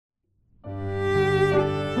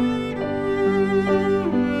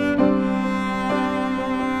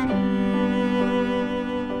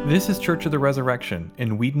This is Church of the Resurrection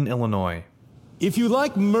in Wheaton, Illinois. If you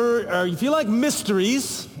like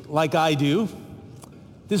mysteries, like I do,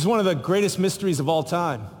 this is one of the greatest mysteries of all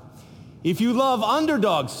time. If you love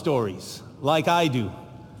underdog stories, like I do,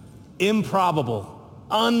 improbable,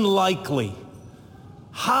 unlikely,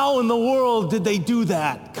 how in the world did they do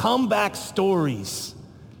that? Comeback stories.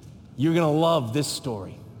 You're going to love this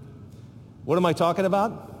story. What am I talking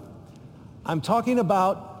about? I'm talking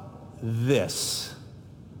about this.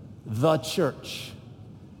 The church.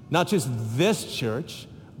 Not just this church,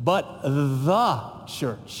 but the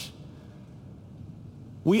church.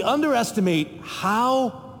 We underestimate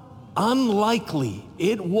how unlikely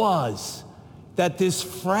it was that this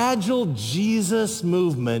fragile Jesus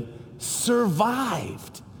movement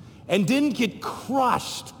survived and didn't get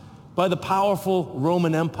crushed by the powerful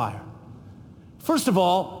Roman Empire. First of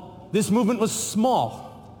all, this movement was small.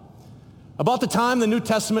 About the time the New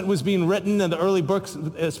Testament was being written and the early books,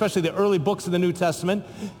 especially the early books of the New Testament,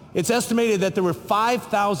 it's estimated that there were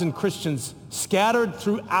 5,000 Christians scattered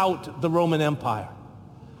throughout the Roman Empire.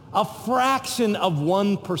 A fraction of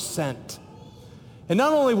 1%. And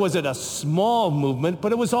not only was it a small movement,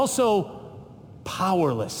 but it was also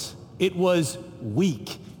powerless. It was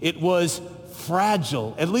weak. It was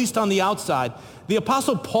fragile, at least on the outside. The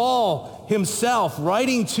Apostle Paul himself,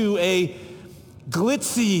 writing to a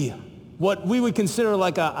glitzy, what we would consider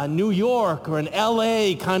like a New York or an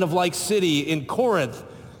LA kind of like city in Corinth.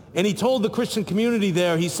 And he told the Christian community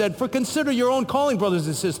there, he said, "For consider your own calling, brothers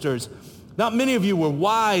and sisters. Not many of you were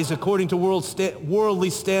wise according to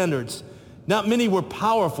worldly standards. Not many were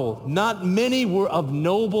powerful. Not many were of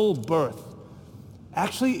noble birth."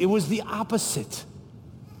 Actually, it was the opposite.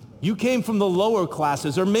 You came from the lower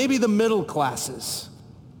classes or maybe the middle classes.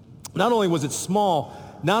 Not only was it small,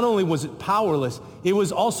 not only was it powerless, it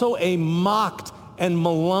was also a mocked and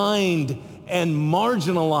maligned and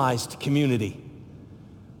marginalized community.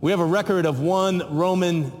 We have a record of one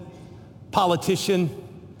Roman politician,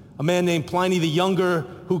 a man named Pliny the Younger,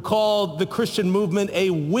 who called the Christian movement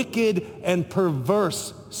a wicked and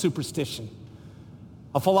perverse superstition.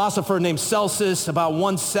 A philosopher named Celsus, about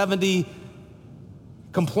 170,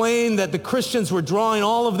 complained that the Christians were drawing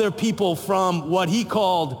all of their people from what he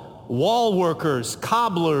called wall workers,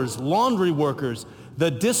 cobblers, laundry workers, the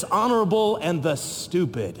dishonorable and the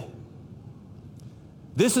stupid.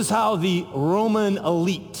 This is how the Roman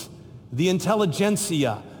elite, the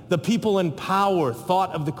intelligentsia, the people in power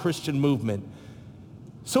thought of the Christian movement.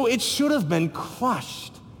 So it should have been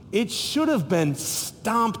crushed. It should have been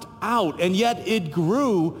stomped out, and yet it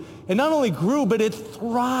grew, and not only grew, but it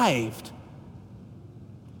thrived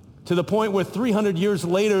to the point where 300 years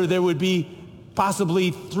later there would be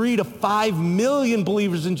possibly 3 to 5 million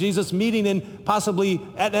believers in Jesus meeting in possibly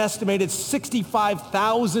an estimated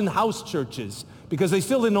 65,000 house churches because they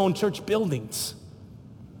still didn't own church buildings.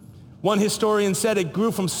 One historian said it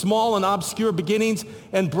grew from small and obscure beginnings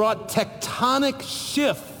and brought tectonic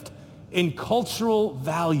shift in cultural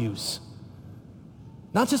values.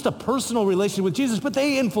 Not just a personal relationship with Jesus, but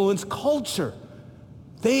they influenced culture.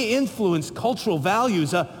 They influenced cultural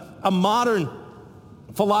values. A modern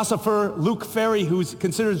philosopher, Luke Ferry, who's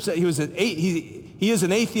considered, he is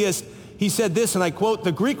an atheist, he said this, and I quote,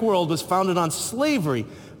 "The Greek world was founded on slavery,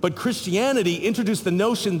 but Christianity introduced the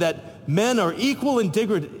notion that men are equal in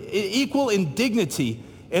dignity,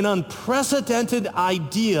 an unprecedented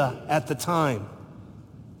idea at the time."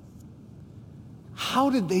 How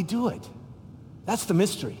did they do it? That's the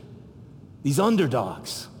mystery. These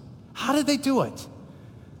underdogs. How did they do it?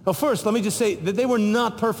 Well, first, let me just say that they were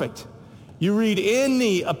not perfect. You read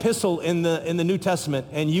any epistle in the New Testament,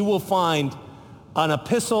 and you will find an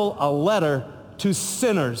epistle, a letter to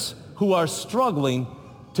sinners who are struggling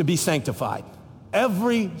to be sanctified.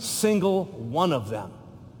 Every single one of them.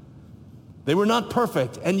 They were not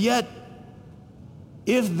perfect, and yet,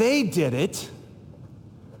 if they did it,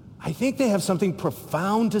 I think they have something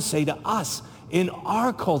profound to say to us in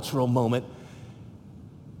our cultural moment.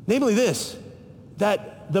 Namely this,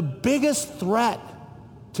 that the biggest threat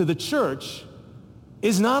to the church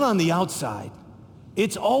is not on the outside.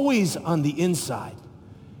 It's always on the inside.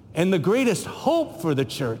 And the greatest hope for the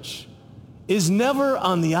church is never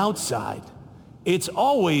on the outside. It's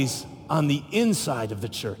always on the inside of the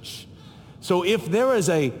church. So if there is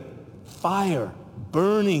a fire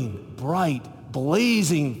burning bright,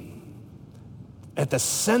 blazing at the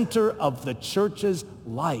center of the church's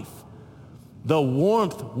life, the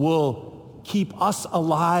warmth will keep us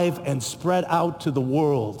alive and spread out to the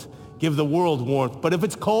world, give the world warmth. But if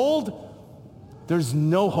it's cold, there's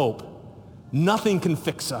no hope. Nothing can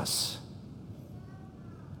fix us.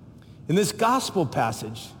 In this gospel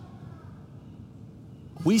passage,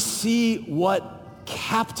 we see what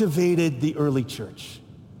captivated the early church,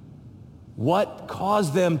 what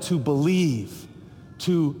caused them to believe,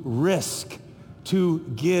 to risk, to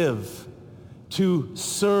give, to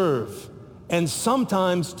serve, and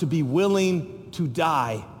sometimes to be willing to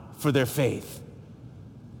die for their faith.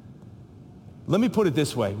 Let me put it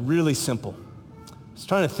this way, really simple. I was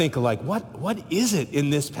trying to think of what is it in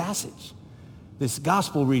this passage, this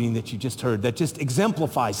gospel reading that you just heard that just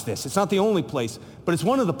exemplifies this? It's not the only place, but it's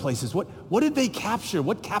one of the places. What did they capture?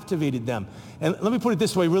 What captivated them? And let me put it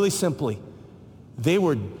this way, really simply. They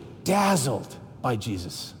were dazzled by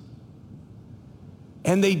Jesus.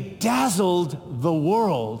 And they dazzled the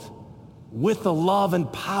world with the love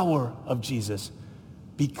and power of Jesus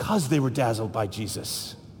because they were dazzled by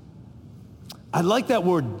Jesus. I like that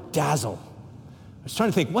word dazzle. I was trying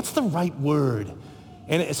to think, what's the right word?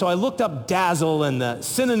 And so I looked up dazzle, and the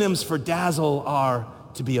synonyms for dazzle are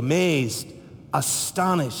to be amazed,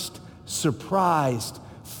 astonished, surprised,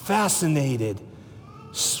 fascinated,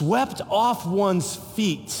 swept off one's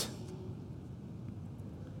feet,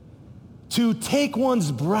 to take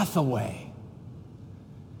one's breath away.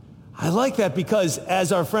 I like that because,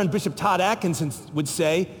 as our friend Bishop Todd Atkinson would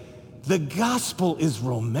say, the gospel is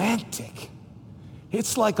romantic.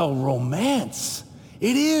 It's like a romance.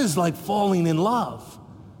 It is like falling in love.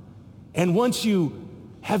 And once you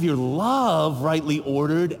have your love rightly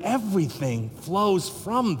ordered, everything flows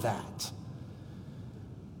from that.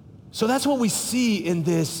 So that's what we see in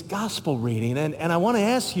this gospel reading. And I want to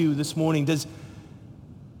ask you this morning,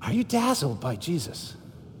 are you dazzled by Jesus?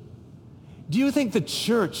 Do you think the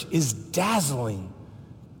church is dazzling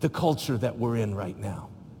the culture that we're in right now?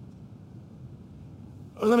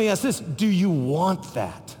 Or let me ask this, do you want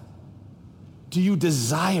that? Do you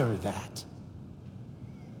desire that?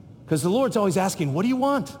 Because the Lord's always asking, what do you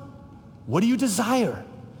want? What do you desire?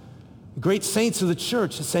 The great saints of the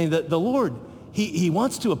church are saying that the Lord, He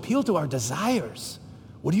wants to appeal to our desires.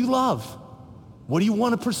 What do you love? What do you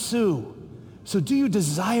want to pursue? So do you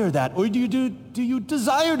desire that? Or do you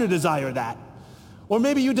desire to desire that? Or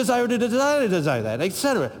maybe you desire to desire that,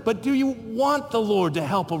 etc. But do you want the Lord to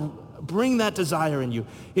help bring that desire in you?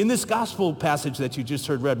 In this gospel passage that you just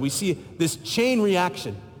heard read, we see this chain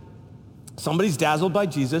reaction. Somebody's dazzled by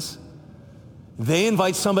Jesus. They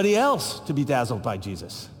invite somebody else to be dazzled by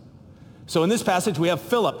Jesus. So in this passage, we have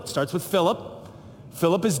Philip. It starts with Philip.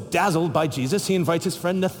 Philip is dazzled by Jesus. He invites his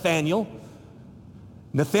friend Nathanael.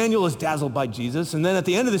 Nathanael is dazzled by Jesus. And then at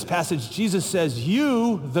the end of this passage, Jesus says,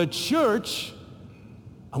 you, the church,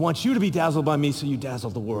 I want you to be dazzled by me so you dazzle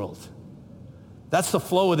the world. That's the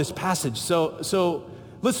flow of this passage. So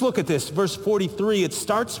let's look at this. Verse 43, it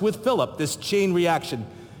starts with Philip, this chain reaction.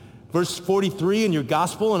 Verse 43 in your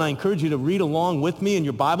gospel, and I encourage you to read along with me in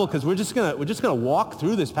your Bible, because we're just gonna walk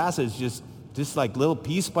through this passage just like little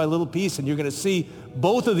piece by little piece, and you're gonna see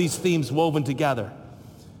both of these themes woven together.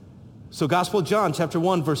 So Gospel of John, chapter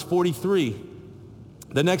 1, verse 43.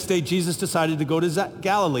 The next day, Jesus decided to go to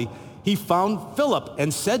Galilee. He found Philip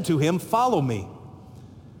and said to him, follow me.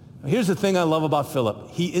 Now, here's the thing I love about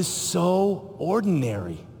Philip. He is so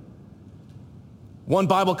ordinary. One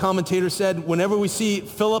Bible commentator said, whenever we see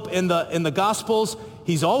Philip in the Gospels,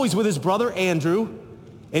 he's always with his brother Andrew,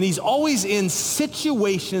 and he's always in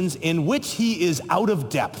situations in which he is out of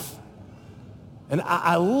depth. And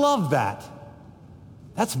I love that.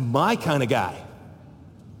 That's my kind of guy.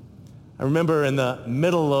 I remember in the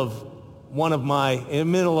middle of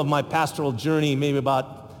my pastoral journey, maybe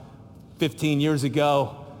about 15 years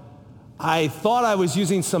ago, I thought I was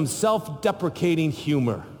using some self-deprecating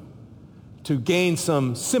humor to gain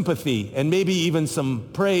some sympathy and maybe even some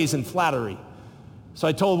praise and flattery. So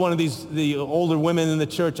I told one of the older women in the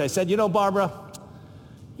church, I said, Barbara,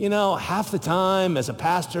 half the time as a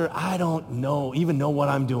pastor, I don't even know what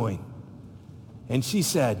I'm doing. And she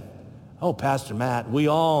said, oh, Pastor Matt, we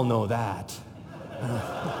all know that.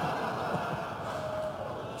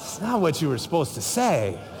 It's not what you were supposed to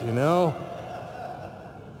say,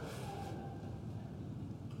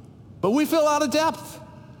 But we feel out of depth.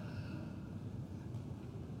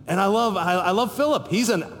 And I love Philip. He's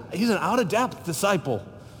an out of depth disciple.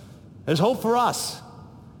 There's hope for us.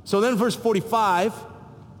 So then verse 45,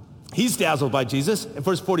 he's dazzled by Jesus. And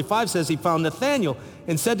verse 45 says he found Nathanael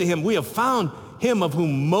and said to him, we have found him of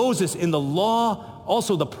whom Moses in the law,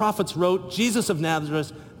 also the prophets wrote, Jesus of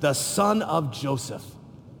Nazareth, the son of Joseph.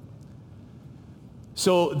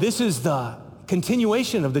 So this is the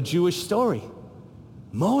continuation of the Jewish story.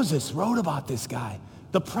 Moses wrote about this guy.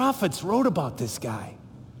 The prophets wrote about this guy.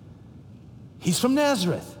 He's from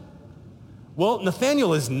Nazareth. Well,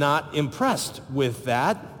 Nathanael is not impressed with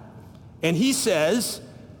that. And he says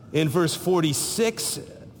in verse 46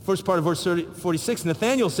 First part of verse 46,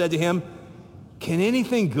 Nathanael said to him, "Can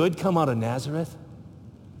anything good come out of Nazareth?"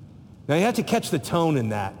 Now you have to catch the tone in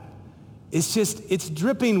that. It's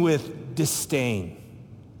dripping with disdain,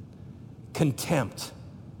 contempt.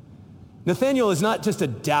 Nathanael is not just a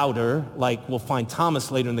doubter, like we'll find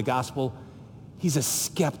Thomas later in the gospel. He's a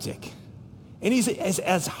skeptic. And he's,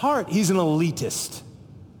 at heart, he's an elitist.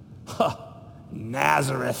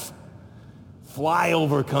 Nazareth,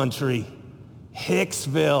 flyover country,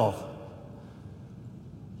 Hicksville.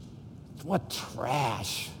 What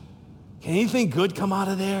trash. Can anything good come out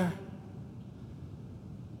of there?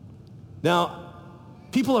 Now,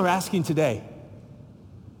 people are asking today,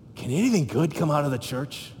 can anything good come out of the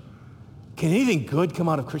church? Can anything good come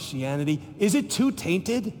out of Christianity? Is it too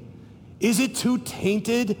tainted? Is it too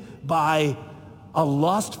tainted by a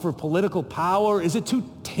lust for political power? Is it too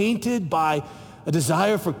tainted by a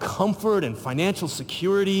desire for comfort and financial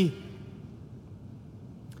security?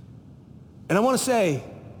 And I want to say,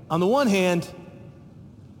 on the one hand,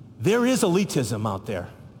 there is elitism out there.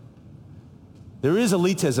 There is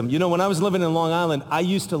elitism. You know, when I was living in Long Island, I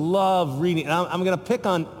used to love reading. And I'm going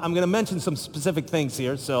to mention some specific things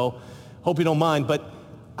here, so hope you don't mind. But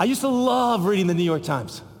I used to love reading the New York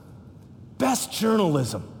Times. Best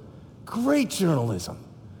journalism. Great journalism.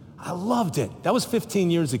 I loved it. That was 15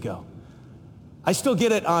 years ago. I still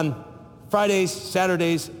get it on Fridays,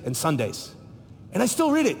 Saturdays, and Sundays. And I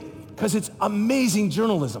still read it because it's amazing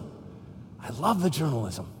journalism. I love the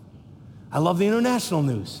journalism. I love the international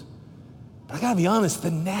news. But I gotta be honest,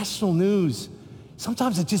 the national news,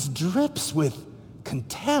 sometimes it just drips with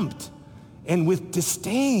contempt and with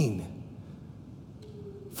disdain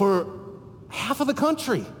for half of the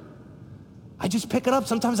country. I just pick it up.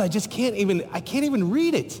 Sometimes I can't even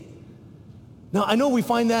read it. Now, I know we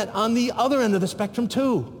find that on the other end of the spectrum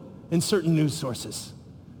too, in certain news sources.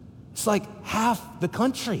 It's like half the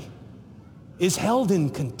country is held in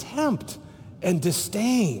contempt and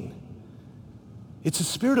disdain. It's a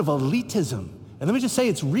spirit of elitism. And let me just say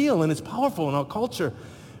it's real and it's powerful in our culture.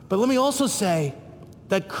 But let me also say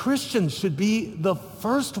that Christians should be the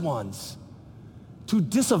first ones to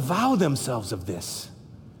disavow themselves of this.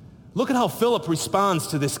 Look at how Philip responds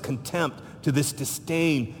to this contempt, to this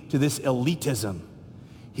disdain, to this elitism.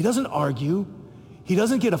 He doesn't argue. He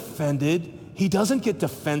doesn't get offended. He doesn't get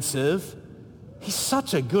defensive. He's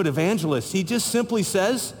such a good evangelist. He just simply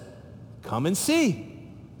says, "Come and see."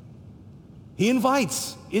 He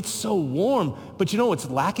invites. It's so warm. But you know what's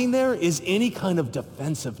lacking there is any kind of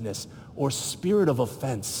defensiveness or spirit of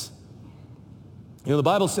offense. You know, the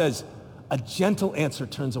Bible says, a gentle answer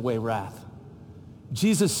turns away wrath.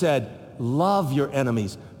 Jesus said, love your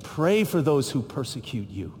enemies. Pray for those who persecute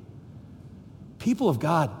you. People of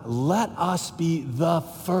God, let us be the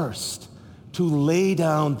first to lay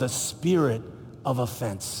down the spirit of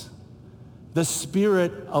offense, the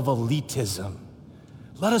spirit of elitism.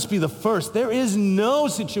 Let us be the first. There is no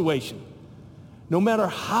situation, no matter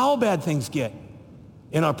how bad things get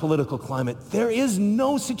in our political climate, there is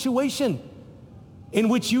no situation in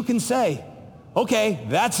which you can say, okay,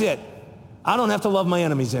 that's it. I don't have to love my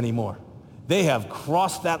enemies anymore. They have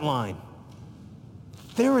crossed that line.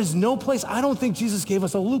 There is no place. I don't think Jesus gave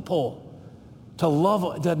us a loophole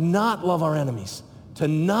to not love our enemies, to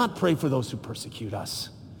not pray for those who persecute us.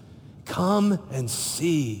 Come and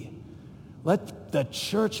see. Let the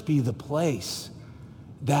church be the place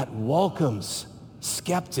that welcomes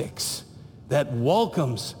skeptics, that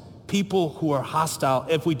welcomes people who are hostile.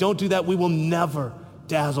 If we don't do that, we will never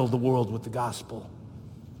dazzle the world with the gospel.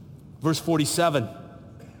 Verse 47,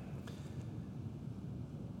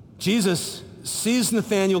 Jesus sees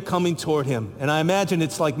Nathanael coming toward him, and I imagine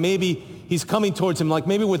it's like maybe he's coming towards him, like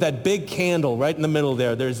maybe with that big candle right in the middle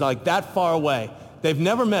there. There's like that far away. They've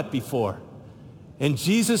never met before. And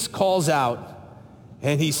Jesus calls out,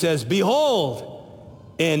 and he says, behold,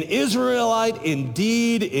 an Israelite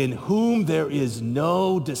indeed, in whom there is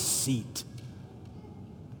no deceit.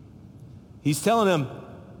 He's telling him,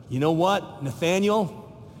 you know what, Nathanael,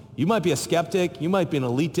 you might be a skeptic, you might be an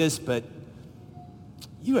elitist, but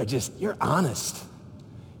you're honest.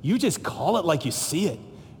 You just call it like you see it.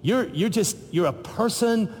 You're a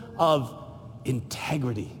person of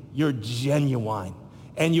integrity. You're genuine.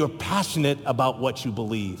 And you're passionate about what you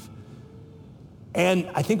believe. And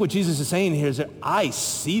I think what Jesus is saying here is that I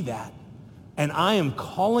see that, and I am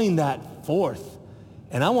calling that forth.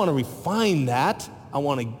 And I want to refine that. I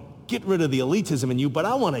want to get rid of the elitism in you, but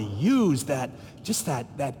I want to use that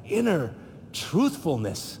inner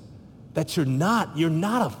truthfulness, that you're not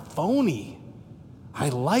a phony. I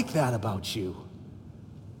like that about you.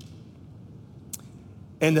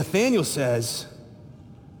 And Nathanael says,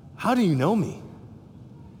 how do you know me?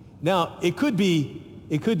 Now, it could be,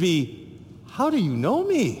 how do you know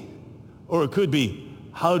me? Or it could be,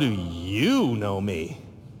 how do you know me?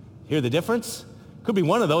 Hear the difference? Could be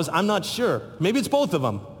one of those, I'm not sure. Maybe it's both of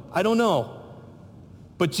them, I don't know.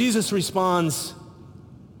 But Jesus responds,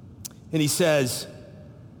 and he says,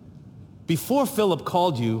 before Philip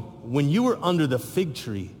called you, when you were under the fig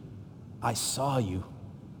tree, I saw you.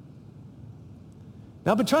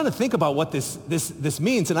 Now, I've been trying to think about what this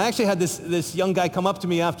means, and I actually had this young guy come up to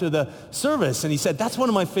me after the service, and he said, that's one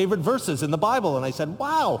of my favorite verses in the Bible. And I said,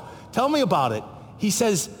 wow, tell me about it. I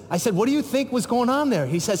said, what do you think was going on there?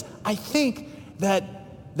 He says, I think that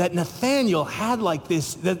Nathanael had like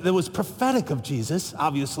this, that was prophetic of Jesus,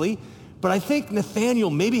 obviously, but I think Nathanael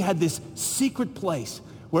maybe had this secret place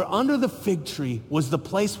where under the fig tree was the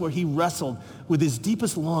place where he wrestled with his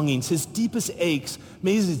deepest longings, his deepest aches,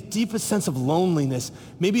 maybe his deepest sense of loneliness,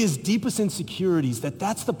 maybe his deepest insecurities,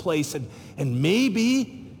 that's the place, and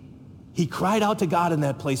maybe he cried out to God in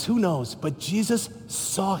that place, who knows, but Jesus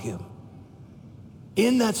saw him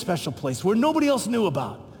in that special place where nobody else knew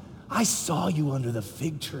about. I saw you under the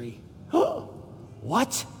fig tree.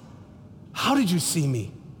 What? How did you see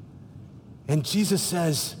me? And Jesus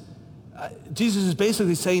says, Jesus is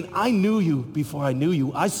basically saying, I knew you before I knew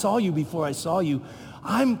you. I saw you before I saw you.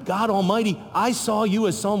 I'm God Almighty. I saw you,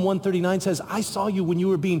 as Psalm 139 says, I saw you when you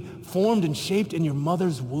were being formed and shaped in your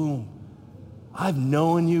mother's womb. I've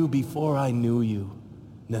known you before I knew you,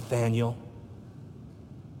 Nathanael.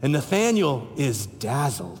 And Nathanael is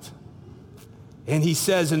dazzled. And he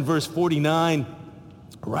says in verse 49,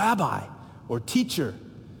 Rabbi, or teacher,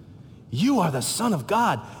 you are the Son of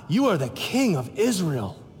God. You are the King of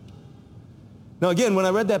Israel. Now again, when I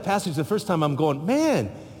read that passage the first time, I'm going,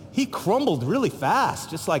 man, he crumbled really fast,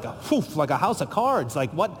 just like a house of cards.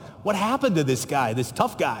 Like what happened to this guy, this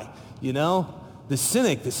tough guy, the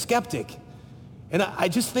cynic, the skeptic? And I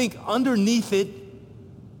just think underneath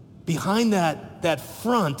it, behind that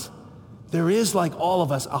front, there is, like all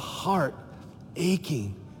of us, a heart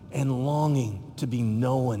aching and longing to be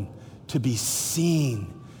known, to be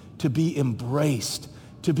seen, to be embraced,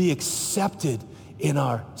 to be accepted in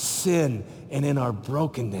our sin and in our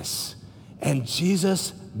brokenness. And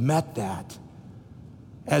Jesus met that.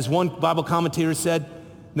 As one Bible commentator said,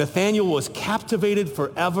 Nathanael was captivated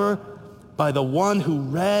forever by the one who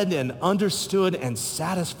read and understood and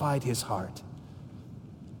satisfied his heart.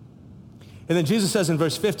 And then Jesus says in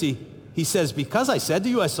verse 50, he says, because I said to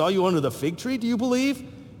you, I saw you under the fig tree, do you believe?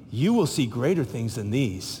 You will see greater things than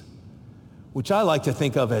these. Which I like to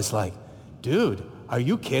think of as like, dude, are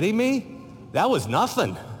you kidding me? That was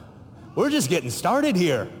nothing. We're just getting started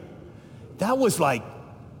here. That was like,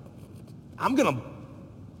 I'm going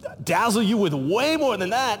to dazzle you with way more than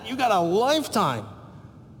that. You got a lifetime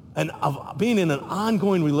of being in an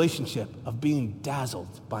ongoing relationship, of being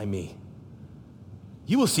dazzled by me.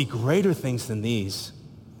 You will see greater things than these.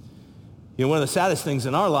 One of the saddest things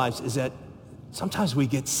in our lives is that sometimes we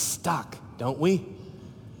get stuck, don't we?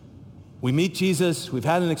 We meet Jesus, we've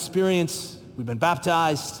had an experience, we've been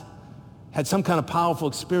baptized, had some kind of powerful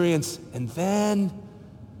experience, and then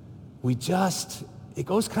it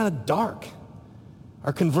goes kind of dark.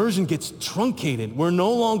 Our conversion gets truncated. We're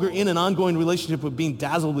no longer in an ongoing relationship with being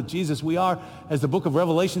dazzled with Jesus. We are, as the book of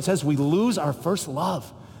Revelation says, we lose our first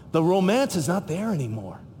love. The romance is not there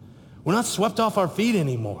anymore. We're not swept off our feet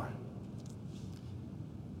anymore.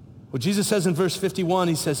 What Jesus says in verse 51,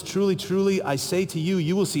 he says, truly, truly, I say to you,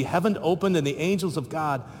 you will see heaven opened and the angels of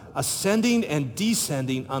God ascending and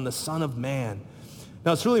descending on the Son of Man.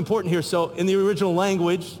 Now, it's really important here. So in the original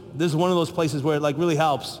language, this is one of those places where it really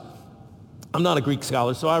helps. I'm not a Greek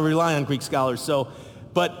scholar, so I rely on Greek scholars.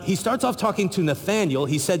 But he starts off talking to Nathanael.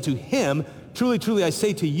 He said to him, truly, truly, I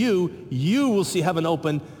say to you, you will see heaven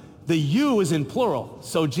open. The you is in plural.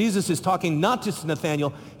 So Jesus is talking not just to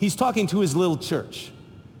Nathanael, he's talking to his little church.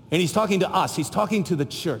 And he's talking to us. He's talking to the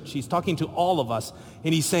church. He's talking to all of us.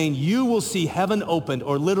 And he's saying, you will see heaven opened,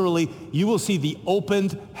 or literally, you will see the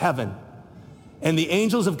opened heaven. And the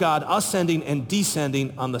angels of God ascending and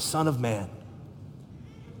descending on the Son of Man.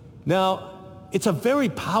 Now, it's a very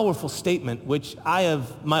powerful statement, which I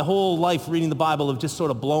have, my whole life reading the Bible, have just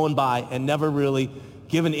sort of blown by and never really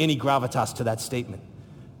given any gravitas to that statement.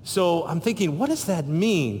 So I'm thinking, what does that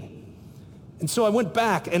mean? And so I went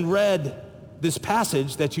back and read this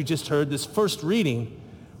passage that you just heard, this first reading,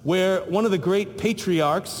 where one of the great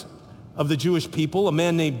patriarchs of the Jewish people, a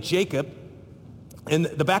man named Jacob, and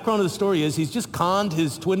the background of the story is he's just conned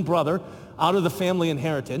his twin brother out of the family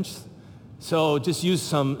inheritance. So just used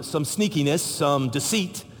some sneakiness, some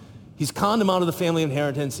deceit. He's conned him out of the family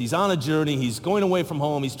inheritance. He's on a journey. He's going away from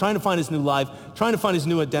home. He's trying to find his new life, trying to find his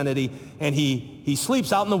new identity. And he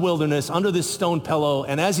sleeps out in the wilderness under this stone pillow.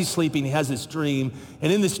 And as he's sleeping, he has this dream.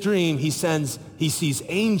 And in this dream, he sees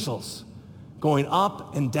angels going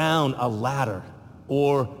up and down a ladder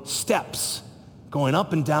or steps going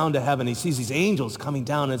up and down to heaven. He sees these angels coming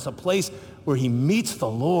down. And it's a place where he meets the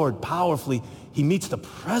Lord powerfully. He meets the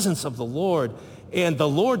presence of the Lord. And the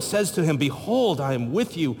Lord says to him, behold, I am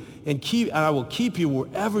with you, and I will keep you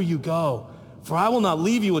wherever you go. For I will not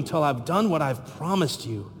leave you until I've done what I've promised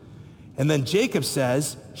you. And then Jacob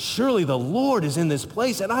says, surely the Lord is in this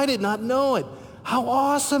place, and I did not know it. How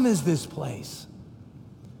awesome is this place?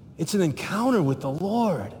 It's an encounter with the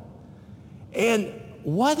Lord. And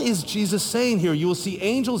what is Jesus saying here? You will see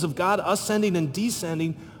angels of God ascending and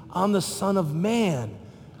descending on the Son of Man.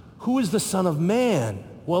 Who is the Son of Man?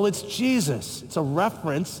 Well, it's Jesus. It's a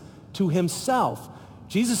reference to himself.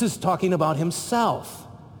 Jesus is talking about himself.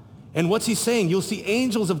 And what's he saying? You'll see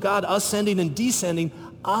angels of God ascending and descending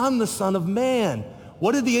on the Son of Man.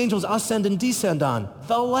 What did the angels ascend and descend on?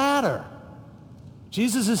 The ladder.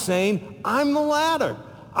 Jesus is saying, I'm the ladder.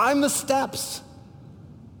 I'm the steps.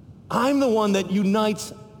 I'm the one that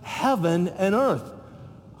unites heaven and earth.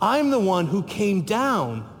 I'm the one who came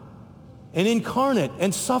down and incarnate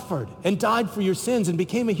and suffered and died for your sins and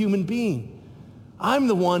became a human being. I'm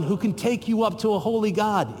the one who can take you up to a holy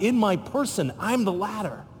God. In my person, I'm the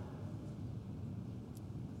ladder.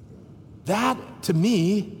 That, to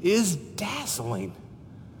me, is dazzling.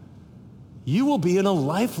 You will be in a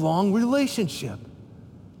lifelong relationship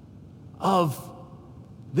of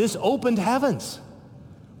this opened heavens.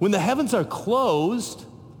 When the heavens are closed,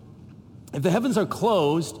 if the heavens are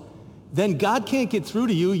closed, then God can't get through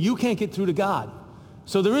to you. You can't get through to God.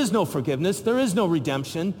 So there is no forgiveness. There is no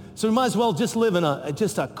redemption. So we might as well just live in a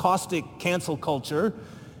caustic cancel culture.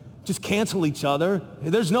 Just cancel each other.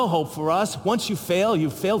 There's no hope for us. Once you fail,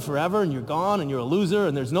 you've failed forever, and you're gone, and you're a loser,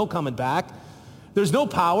 and there's no coming back. There's no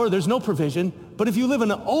power. There's no provision. But if you live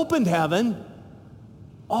in an opened heaven,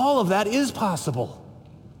 all of that is possible.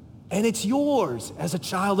 And it's yours as a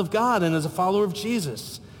child of God and as a follower of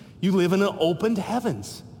Jesus. You live in an opened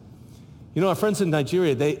heavens. You know, our friends in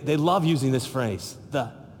Nigeria, they love using this phrase,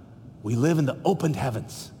 we live in the opened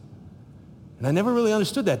heavens. And I never really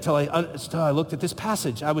understood that until I looked at this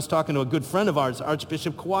passage. I was talking to a good friend of ours,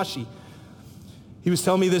 Archbishop Kwashi. He was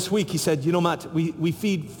telling me this week, he said, you know, Matt, we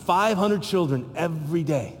feed 500 children every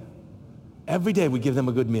day. Every day we give them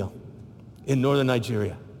a good meal in northern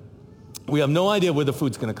Nigeria. We have no idea where the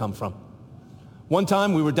food's going to come from. One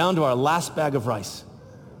time we were down to our last bag of rice.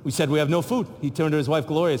 We said, we have no food. He turned to his wife,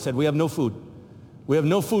 Gloria, and said, we have no food. We have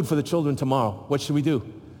no food for the children tomorrow. What should we do?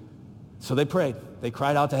 So they prayed. They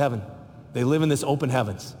cried out to heaven. They live in this open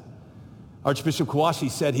heavens. Archbishop Kwashi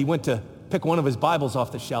said he went to pick one of his Bibles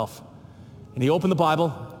off the shelf. And he opened the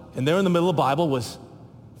Bible, and there in the middle of the Bible was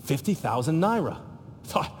 50,000 naira.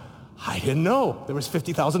 Thought, I didn't know there was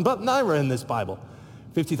 50,000 naira in this Bible.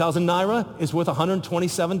 50,000 naira is worth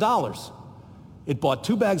 $127. It bought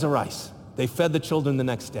 2 bags of rice. They fed the children the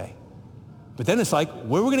next day. But then it's like,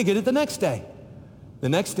 where are we going to get it the next day? The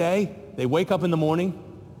next day, they wake up in the morning,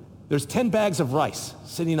 there's 10 bags of rice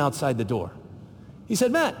sitting outside the door. He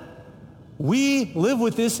said, Matt, we live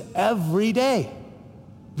with this every day.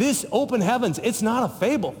 This open heavens, it's not a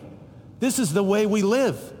fable. This is the way we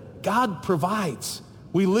live. God provides.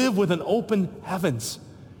 We live with an open heavens.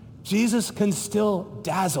 Jesus can still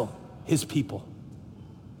dazzle his people.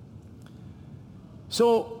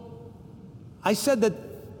 So I said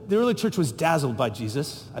that the early church was dazzled by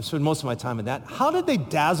Jesus. I've spent most of my time in that. How did they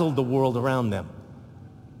dazzle the world around them?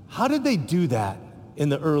 How did they do that in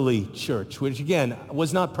the early church, which again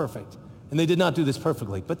was not perfect? And they did not do this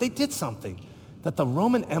perfectly, but they did something that the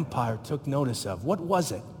Roman Empire took notice of. What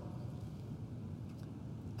was it?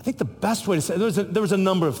 I think the best way to say it, there was a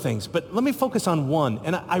number of things, but let me focus on one.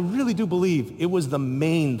 And I really do believe it was the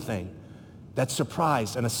main thing that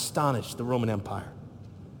surprised and astonished the Roman Empire.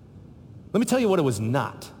 Let me tell you what it was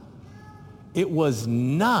not. It was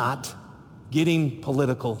not getting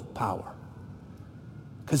political power,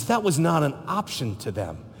 because that was not an option to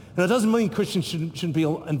them. And it doesn't mean Christians shouldn't be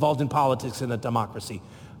involved in politics in a democracy.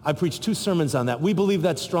 I preached 2 sermons on that. We believe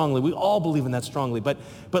that strongly. We all believe in that strongly. But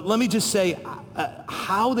let me just say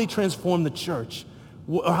how they transformed the church,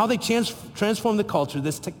 or how they transformed the culture,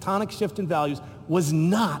 this tectonic shift in values, was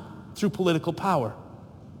not through political power.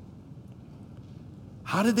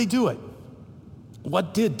 How did they do it?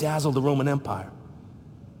 What did dazzle the Roman Empire?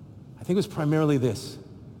 I think it was primarily this: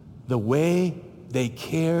 the way they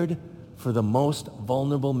cared for the most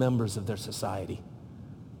vulnerable members of their society.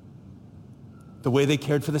 the way they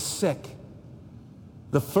cared for the sick.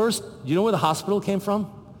 You know where the hospital came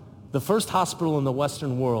from? The first hospital in the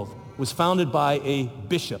Western world was founded by a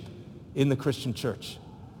bishop in the Christian church.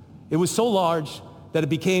 It was so large that it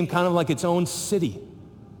became kind of like its own city.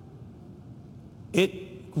 It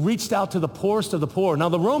reached out to the poorest of the poor. Now,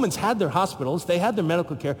 the Romans had their hospitals, they had their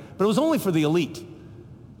medical care, but it was only for the elite.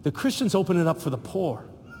 The Christians opened it up for the poor.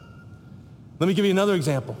 Let me give you another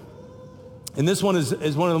example. And this one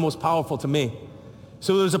is one of the most powerful to me.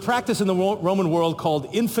 So there's a practice in the Roman world called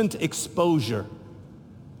infant exposure,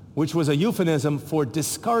 which was a euphemism for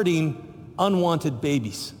discarding unwanted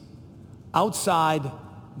babies outside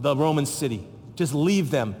the Roman city. Just leave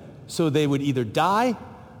them so they would either die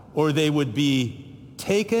or they would be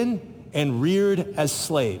taken and reared as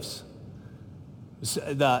slaves.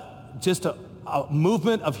 Just a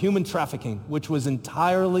movement of human trafficking, which was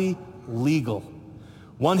entirely legal.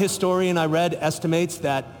 One historian I read estimates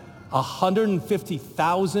that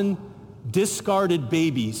 150,000 discarded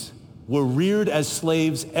babies were reared as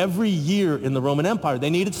slaves every year in the Roman Empire. They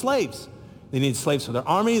needed slaves. They needed slaves for their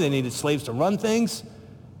army. They needed slaves to run things.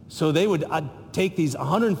 So they would take these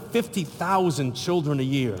 150,000 children a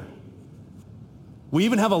year. We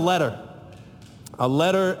even have a letter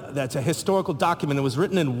that's a historical document. It was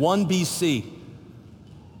written in 1 BC,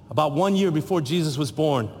 about 1 year before Jesus was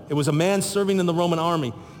born. It was a man serving in the Roman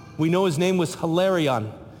army. We know his name was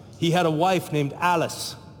Hilarion. He had a wife named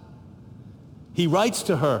Alice. He writes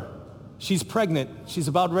to her. She's pregnant. She's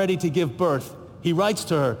about ready to give birth. He writes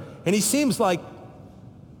to her, and he seems like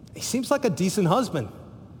a decent husband.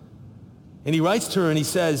 And he writes to her and he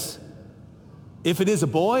says, if it is a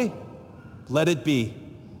boy, let it be.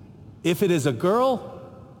 If it is a girl,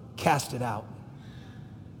 cast it out.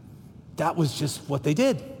 That was just what they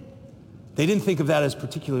did. They didn't think of that as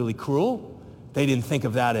particularly cruel. They didn't think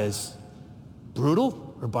of that as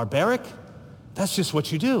brutal or barbaric. That's just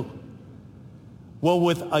what you do. Well,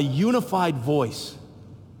 with a unified voice,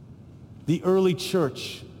 the early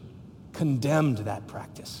church condemned that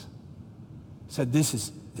practice. Said, this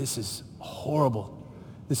is horrible.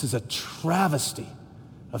 This is a travesty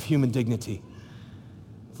of human dignity.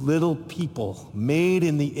 Little people made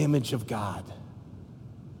in the image of God.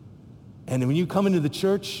 And when you come into the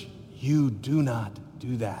church, you do not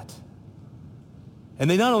do that. And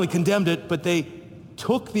they not only condemned it, but they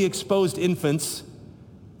took the exposed infants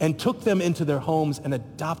and took them into their homes and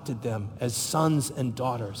adopted them as sons and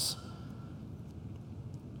daughters.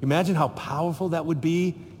 Imagine how powerful that would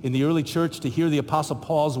be in the early church to hear the Apostle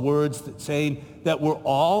Paul's words saying that we're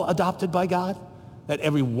all adopted by God, that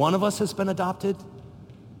every one of us has been adopted,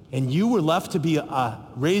 and you were left to be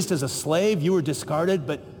raised as a slave, you were discarded,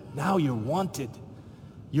 but now you're wanted,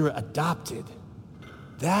 you're adopted.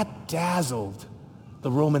 That dazzled the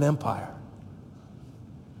Roman Empire.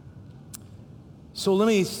 So let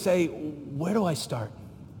me say, where do I start?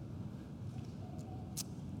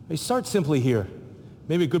 I start simply here.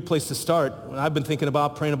 Maybe a good place to start, when I've been thinking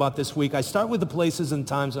about, praying about this week, I start with the places and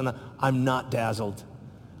times when I'm not dazzled.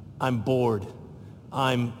 I'm bored.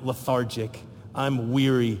 I'm lethargic. I'm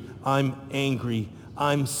weary. I'm angry.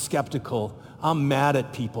 I'm skeptical. I'm mad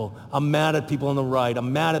at people. I'm mad at people on the right.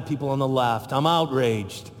 I'm mad at people on the left. I'm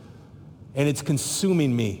outraged. And it's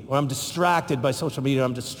consuming me. Or I'm distracted by social media.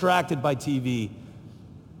 I'm distracted by TV.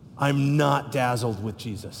 I'm not dazzled with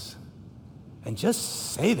Jesus. And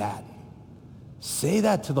just say that. Say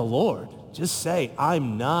that to the Lord. Just say,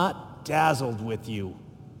 I'm not dazzled with you.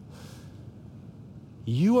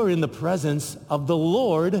 You are in the presence of the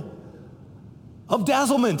Lord of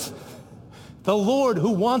dazzlement. The Lord who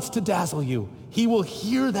wants to dazzle you. He will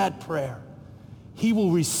hear that prayer. He will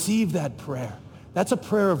receive that prayer. That's a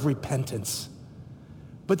prayer of repentance.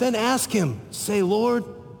 But then ask him, say, Lord,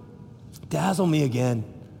 dazzle me again.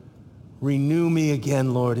 Renew me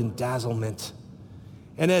again, Lord, in dazzlement.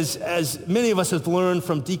 And as many of us have learned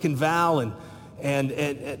from Deacon Val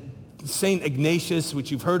and St. Ignatius,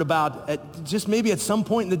 which you've heard about, just maybe at some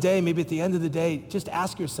point in the day, maybe at the end of the day, just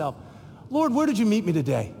ask yourself, Lord, where did you meet me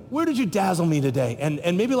today? Where did you dazzle me today?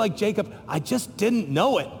 And maybe like Jacob, I just didn't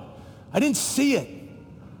know it. I didn't see it.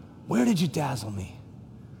 Where did you dazzle me?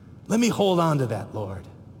 Let me hold on to that, Lord.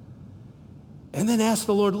 And then ask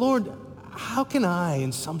the Lord, Lord, how can I,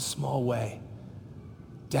 in some small way,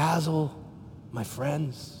 dazzle my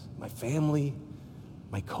friends, my family,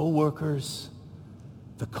 my coworkers,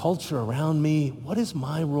 the culture around me? What is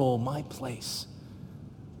my role, my place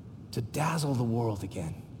to dazzle the world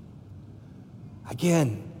again?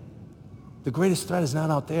 Again, the greatest threat is not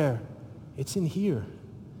out there. It's in here.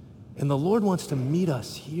 And the Lord wants to meet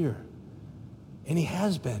us here. And he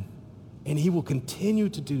has been. And he will continue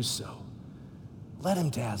to do so. Let him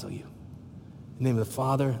dazzle you. In the name of the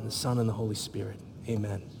Father, and the Son, and the Holy Spirit.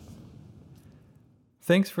 Amen.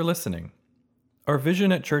 Thanks for listening. Our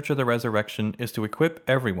vision at Church of the Resurrection is to equip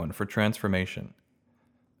everyone for transformation.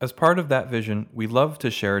 As part of that vision, we love to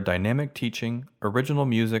share dynamic teaching, original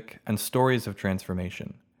music, and stories of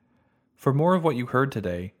transformation. For more of what you heard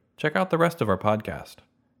today, check out the rest of our podcast.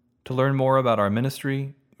 To learn more about our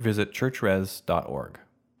ministry, visit churchres.org.